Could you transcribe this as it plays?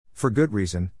For good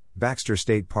reason, Baxter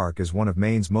State Park is one of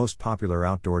Maine's most popular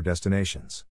outdoor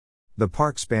destinations. The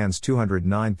park spans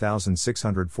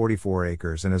 209,644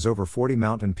 acres and has over 40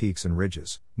 mountain peaks and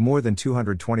ridges, more than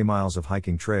 220 miles of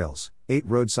hiking trails, 8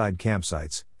 roadside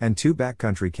campsites, and 2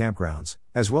 backcountry campgrounds,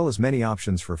 as well as many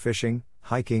options for fishing,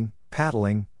 hiking,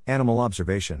 paddling, animal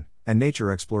observation, and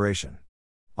nature exploration.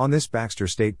 On this Baxter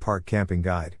State Park camping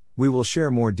guide, we will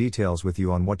share more details with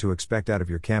you on what to expect out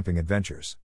of your camping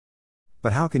adventures.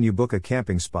 But how can you book a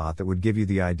camping spot that would give you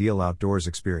the ideal outdoors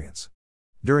experience?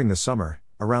 During the summer,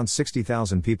 around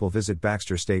 60,000 people visit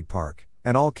Baxter State Park,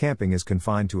 and all camping is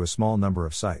confined to a small number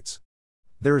of sites.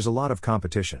 There is a lot of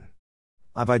competition.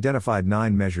 I've identified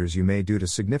 9 measures you may do to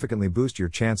significantly boost your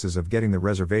chances of getting the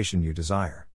reservation you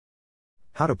desire.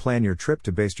 How to plan your trip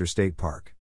to Baxter State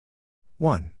Park.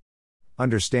 1.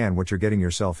 Understand what you're getting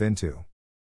yourself into.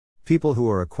 People who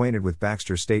are acquainted with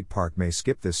Baxter State Park may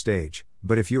skip this stage,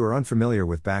 but if you are unfamiliar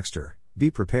with Baxter, be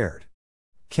prepared.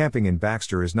 Camping in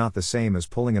Baxter is not the same as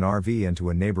pulling an RV into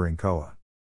a neighboring COA.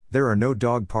 There are no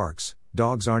dog parks,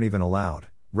 dogs aren't even allowed,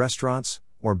 restaurants,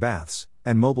 or baths,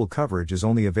 and mobile coverage is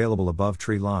only available above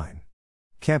tree line.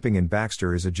 Camping in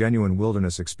Baxter is a genuine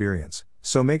wilderness experience,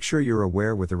 so make sure you're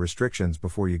aware with the restrictions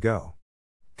before you go.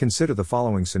 Consider the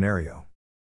following scenario.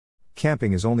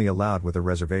 Camping is only allowed with a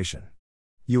reservation.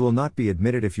 You will not be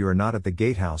admitted if you are not at the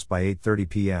gatehouse by 8:30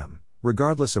 p.m.,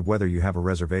 regardless of whether you have a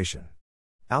reservation.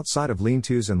 Outside of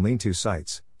lean-tos and lean-to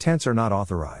sites, tents are not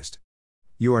authorized.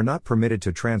 You are not permitted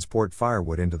to transport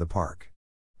firewood into the park.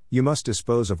 You must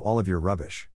dispose of all of your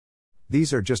rubbish.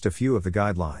 These are just a few of the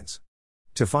guidelines.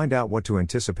 To find out what to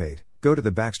anticipate, go to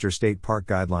the Baxter State Park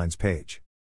Guidelines page.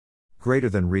 Greater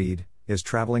than read, is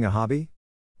traveling a hobby?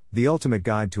 The ultimate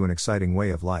guide to an exciting way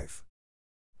of life.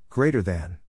 Greater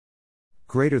than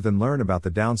learn about the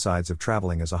downsides of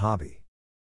traveling as a hobby.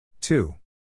 2.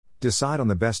 Decide on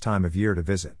the best time of year to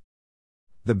visit.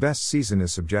 The best season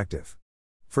is subjective.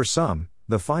 For some,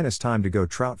 the finest time to go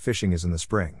trout fishing is in the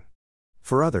spring.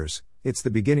 For others, it's the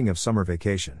beginning of summer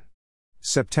vacation.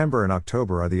 September and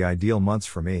October are the ideal months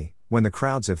for me, when the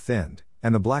crowds have thinned,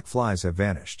 and the black flies have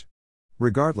vanished.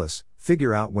 Regardless,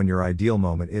 figure out when your ideal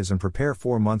moment is and prepare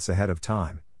 4 months ahead of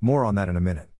time, more on that in a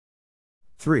minute.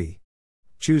 3.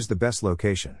 Choose the best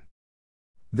location.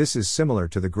 This is similar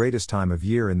to the greatest time of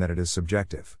year in that it is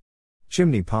subjective.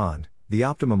 Chimney Pond, the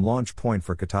optimum launch point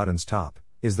for Katahdin's Top,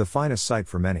 is the finest site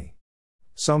for many.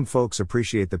 Some folks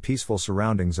appreciate the peaceful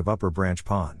surroundings of Upper Branch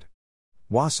Pond.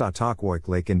 Wasatahcoik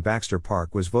Lake in Baxter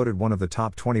Park was voted one of the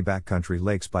top 20 backcountry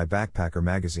lakes by Backpacker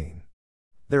magazine.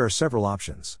 There are several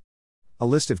options. A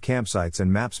list of campsites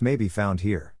and maps may be found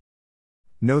here.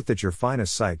 Note that your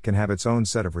finest site can have its own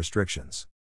set of restrictions.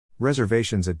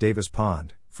 Reservations at Davis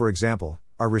Pond, for example,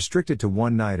 are restricted to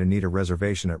 1 night and need a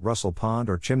reservation at Russell Pond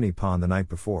or Chimney Pond the night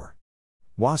before.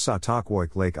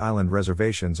 Wasatahcoik Lake Island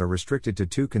reservations are restricted to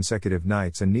 2 consecutive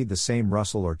nights and need the same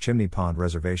Russell or Chimney Pond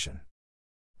reservation.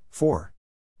 4.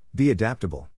 Be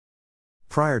adaptable.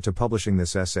 Prior to publishing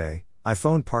this essay, I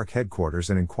phoned park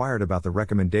headquarters and inquired about the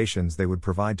recommendations they would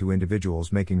provide to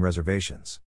individuals making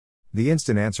reservations. The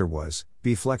instant answer was,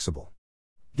 be flexible.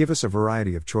 Give us a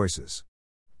variety of choices.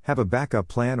 Have a backup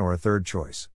plan or a third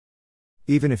choice.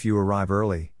 Even if you arrive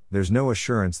early, there's no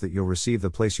assurance that you'll receive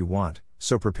the place you want,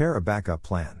 so prepare a backup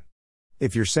plan.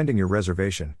 If you're sending your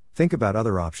reservation, think about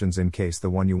other options in case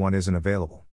the one you want isn't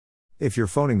available. If you're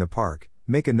phoning the park,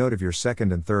 make a note of your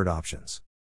second and third options.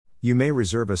 You may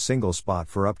reserve a single spot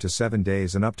for up to 7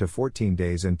 days and up to 14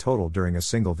 days in total during a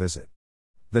single visit.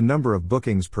 The number of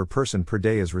bookings per person per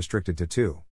day is restricted to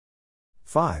 2.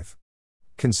 5.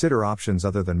 Consider options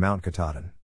other than Mount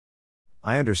Katahdin.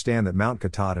 I understand that Mount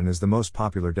Katahdin is the most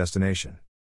popular destination.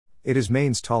 It is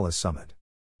Maine's tallest summit.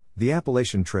 The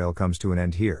Appalachian Trail comes to an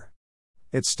end here.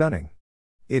 It's stunning.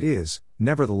 It is,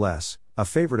 nevertheless, a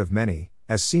favorite of many,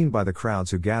 as seen by the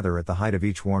crowds who gather at the height of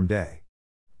each warm day.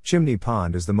 Chimney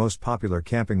Pond is the most popular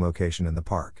camping location in the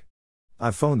park.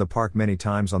 I've phoned the park many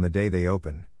times on the day they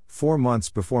open, 4 months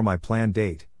before my planned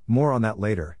date, more on that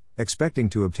later,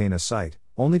 expecting to obtain a site,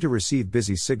 only to receive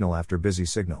busy signal after busy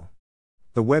signal.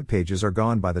 The web pages are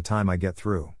gone by the time I get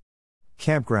through.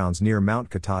 Campgrounds near Mount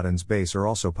Katahdin's base are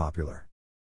also popular.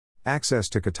 Access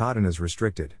to Katahdin is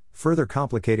restricted, further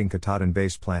complicating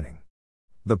Katahdin-based planning.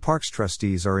 The park's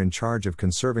trustees are in charge of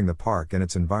conserving the park and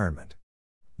its environment.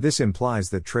 This implies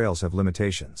that trails have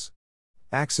limitations.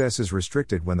 Access is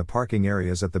restricted when the parking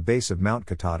areas at the base of Mount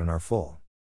Katahdin are full.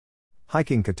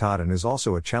 Hiking Katahdin is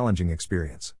also a challenging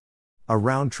experience. A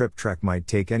round-trip trek might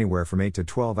take anywhere from 8 to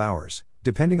 12 hours,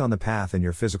 depending on the path and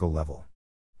your physical level.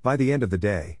 By the end of the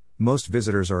day, most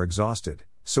visitors are exhausted,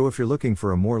 so if you're looking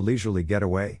for a more leisurely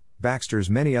getaway, Baxter's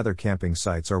many other camping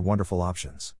sites are wonderful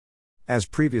options. As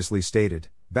previously stated,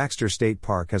 Baxter State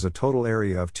Park has a total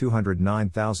area of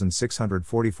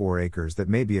 209,644 acres that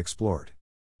may be explored.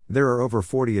 There are over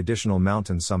 40 additional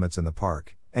mountain summits in the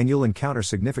park, and you'll encounter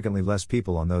significantly less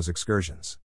people on those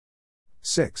excursions.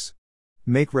 6.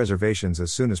 Make reservations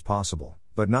as soon as possible,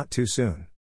 but not too soon.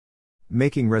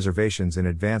 Making reservations in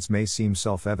advance may seem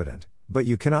self-evident, but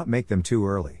you cannot make them too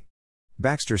early.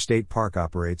 Baxter State Park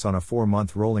operates on a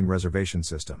 4-month rolling reservation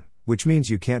system, which means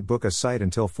you can't book a site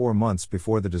until 4 months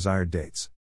before the desired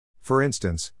dates. For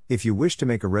instance, if you wish to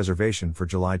make a reservation for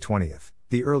July 20th,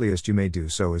 the earliest you may do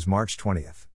so is March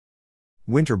 20th.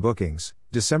 Winter bookings,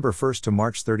 December 1st to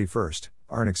March 31st,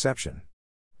 are an exception.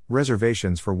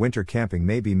 Reservations for winter camping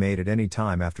may be made at any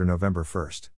time after November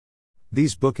 1st.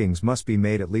 These bookings must be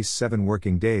made at least 7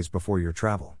 working days before your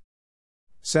travel.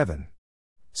 7.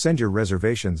 Send your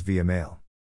reservations via mail.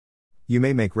 You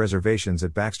may make reservations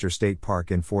at Baxter State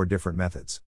Park in 4 different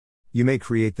methods. You may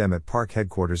create them at park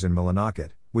headquarters in Millinocket,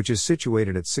 which is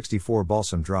situated at 64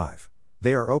 Balsam Drive.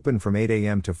 They are open from 8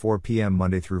 a.m. to 4 p.m.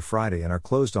 Monday through Friday and are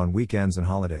closed on weekends and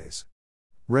holidays.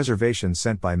 Reservations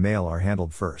sent by mail are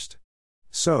handled first.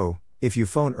 So, if you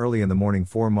phone early in the morning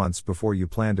 4 months before you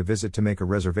plan to visit to make a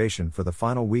reservation for the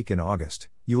final week in August,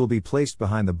 you will be placed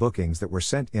behind the bookings that were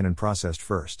sent in and processed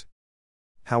first.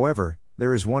 However,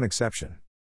 there is one exception.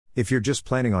 If you're just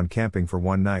planning on camping for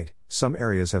one night, some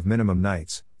areas have minimum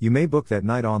nights, you may book that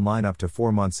night online up to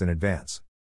 4 months in advance.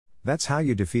 That's how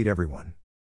you defeat everyone.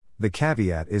 The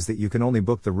caveat is that you can only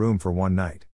book the room for one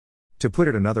night. To put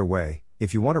it another way,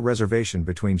 if you want a reservation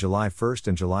between July 1st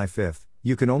and July 5th,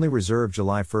 you can only reserve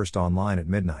July 1st online at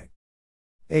midnight.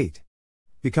 8.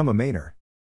 Become a Mainer.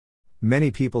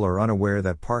 Many people are unaware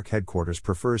that park headquarters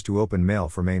prefers to open mail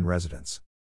for Maine residents.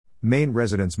 Maine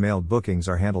residents' mailed bookings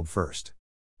are handled first.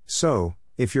 So,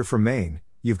 if you're from Maine,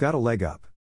 you've got a leg up.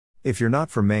 If you're not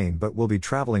from Maine but will be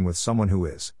traveling with someone who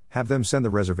is, have them send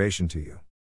the reservation to you.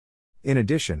 In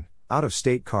addition,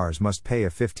 out-of-state cars must pay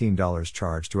a $15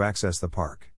 charge to access the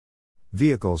park.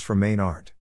 Vehicles from Maine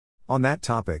aren't. On that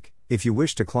topic, if you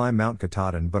wish to climb Mount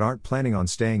Katahdin but aren't planning on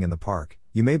staying in the park,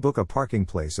 you may book a parking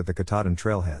place at the Katahdin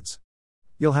trailheads.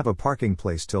 You'll have a parking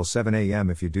place till 7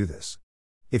 a.m. if you do this.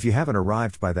 If you haven't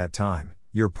arrived by that time,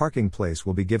 your parking place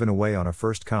will be given away on a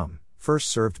first-come,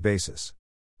 first-served basis.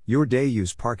 Your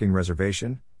day-use parking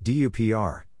reservation,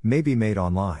 DUPR, may be made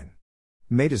online.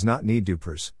 May does not need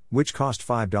DUPRs, which cost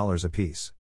 $5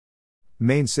 apiece.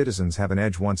 Maine citizens have an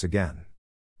edge once again.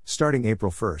 Starting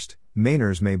April 1st,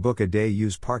 Mainers may book a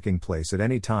day-use parking place at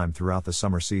any time throughout the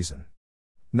summer season.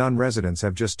 Non-residents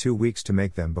have just 2 weeks to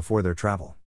make them before their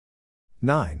travel.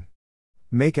 9.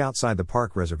 Make outside the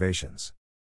park reservations.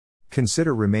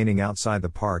 Consider remaining outside the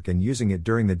park and using it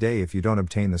during the day if you don't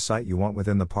obtain the site you want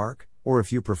within the park, or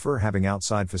if you prefer having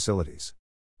outside facilities.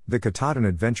 The Katahdin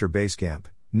Adventure Base Camp,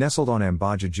 nestled on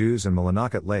Ambajajus and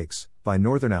Millinocket Lakes, by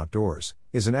Northern Outdoors,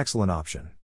 is an excellent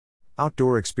option.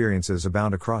 Outdoor experiences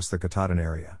abound across the Katahdin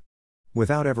area.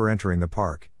 Without ever entering the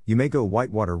park, you may go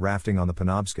whitewater rafting on the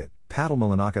Penobscot, paddle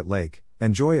Millinocket Lake,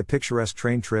 enjoy a picturesque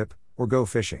train trip, or go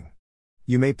fishing.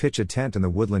 You may pitch a tent in the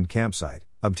woodland campsite,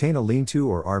 obtain a lean-to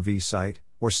or RV site,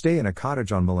 or stay in a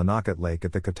cottage on Millinocket Lake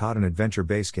at the Katahdin Adventure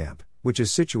Base Camp, which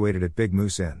is situated at Big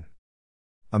Moose Inn.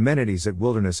 Amenities at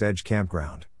Wilderness Edge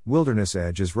Campground. Wilderness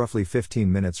Edge is roughly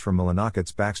 15 minutes from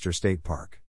Millinocket's Baxter State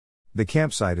Park. The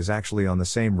campsite is actually on the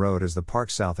same road as the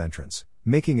park's south entrance,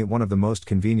 making it one of the most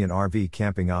convenient RV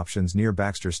camping options near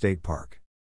Baxter State Park.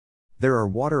 There are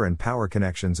water and power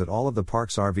connections at all of the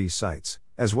park's RV sites,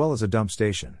 as well as a dump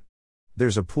station.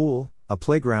 There's a pool, a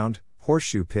playground,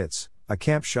 horseshoe pits, a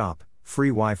camp shop, free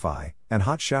Wi-Fi, and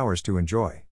hot showers to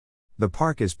enjoy. The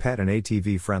park is pet and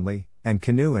ATV friendly, and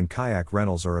canoe and kayak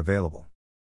rentals are available.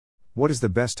 What is the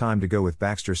best time to go with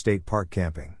Baxter State Park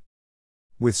camping?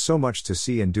 With so much to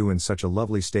see and do in such a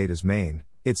lovely state as Maine,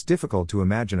 it's difficult to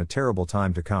imagine a terrible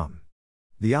time to come.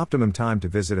 The optimum time to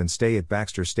visit and stay at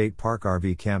Baxter State Park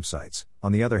RV campsites,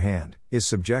 on the other hand, is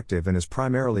subjective and is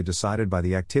primarily decided by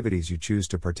the activities you choose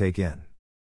to partake in.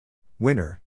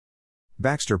 Winter.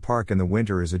 Baxter Park in the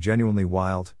winter is a genuinely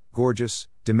wild, gorgeous,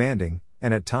 demanding,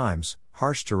 and at times,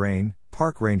 harsh terrain,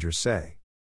 park rangers say.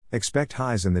 Expect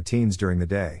highs in the teens during the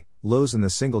day, lows in the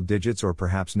single digits or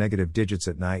perhaps negative digits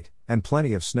at night, and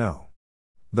plenty of snow.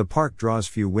 The park draws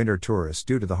few winter tourists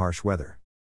due to the harsh weather.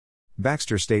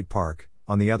 Baxter State Park,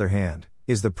 on the other hand,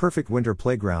 is the perfect winter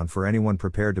playground for anyone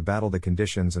prepared to battle the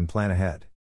conditions and plan ahead.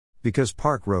 Because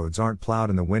park roads aren't plowed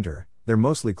in the winter, they're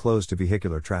mostly closed to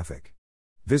vehicular traffic.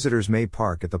 Visitors may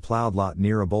park at the plowed lot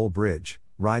near a bowl bridge,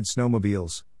 ride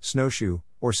snowmobiles, snowshoe,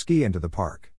 or ski into the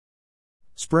park.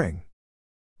 Spring.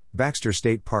 Baxter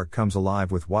State Park comes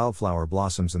alive with wildflower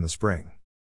blossoms in the spring.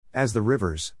 As the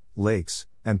rivers, lakes,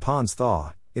 and ponds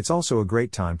thaw, it's also a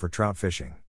great time for trout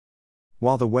fishing.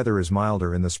 While the weather is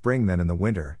milder in the spring than in the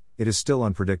winter, it is still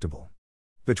unpredictable.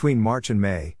 Between March and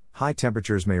May, high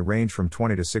temperatures may range from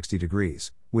 20 to 60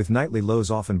 degrees, with nightly lows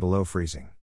often below freezing.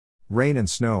 Rain and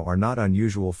snow are not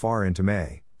unusual far into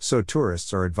May, so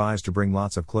tourists are advised to bring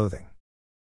lots of clothing.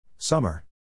 Summer.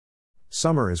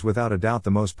 Summer is without a doubt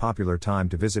the most popular time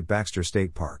to visit Baxter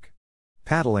State Park.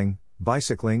 Paddling,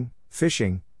 bicycling,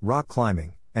 fishing, rock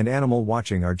climbing, and animal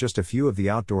watching are just a few of the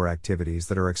outdoor activities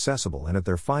that are accessible and at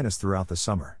their finest throughout the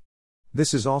summer.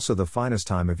 This is also the finest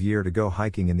time of year to go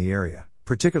hiking in the area,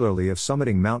 particularly if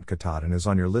summiting Mount Katahdin is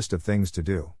on your list of things to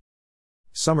do.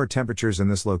 Summer temperatures in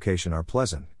this location are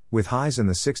pleasant, with highs in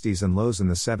the 60s and lows in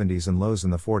the 70s and lows in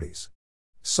the 40s.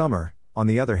 Summer, on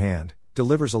the other hand,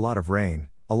 delivers a lot of rain,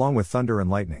 along with thunder and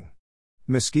lightning.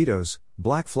 Mosquitoes,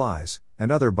 black flies,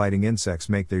 and other biting insects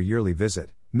make their yearly visit,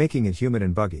 making it humid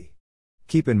and buggy.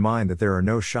 Keep in mind that there are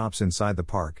no shops inside the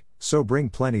park, so bring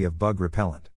plenty of bug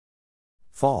repellent.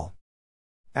 Fall.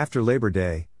 After Labor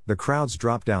Day, the crowds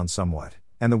drop down somewhat,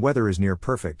 and the weather is near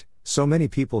perfect, so many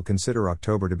people consider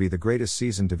October to be the greatest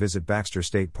season to visit Baxter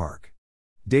State Park.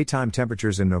 Daytime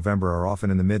temperatures in November are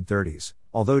often in the mid-30s,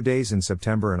 although days in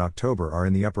September and October are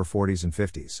in the upper 40s and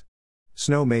 50s.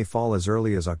 Snow may fall as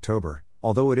early as October,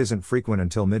 although it isn't frequent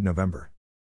until mid-November.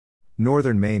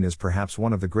 Northern Maine is perhaps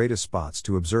one of the greatest spots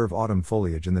to observe autumn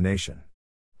foliage in the nation.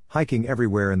 Hiking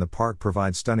everywhere in the park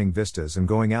provides stunning vistas, and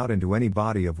going out into any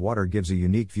body of water gives a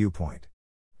unique viewpoint.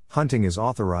 Hunting is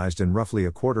authorized in roughly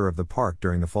a quarter of the park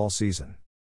during the fall season.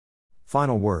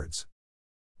 Final words.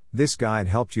 This guide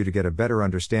helped you to get a better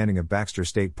understanding of Baxter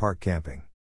State Park camping.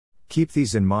 Keep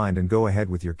these in mind and go ahead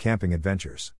with your camping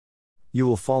adventures. You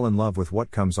will fall in love with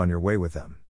what comes on your way with them.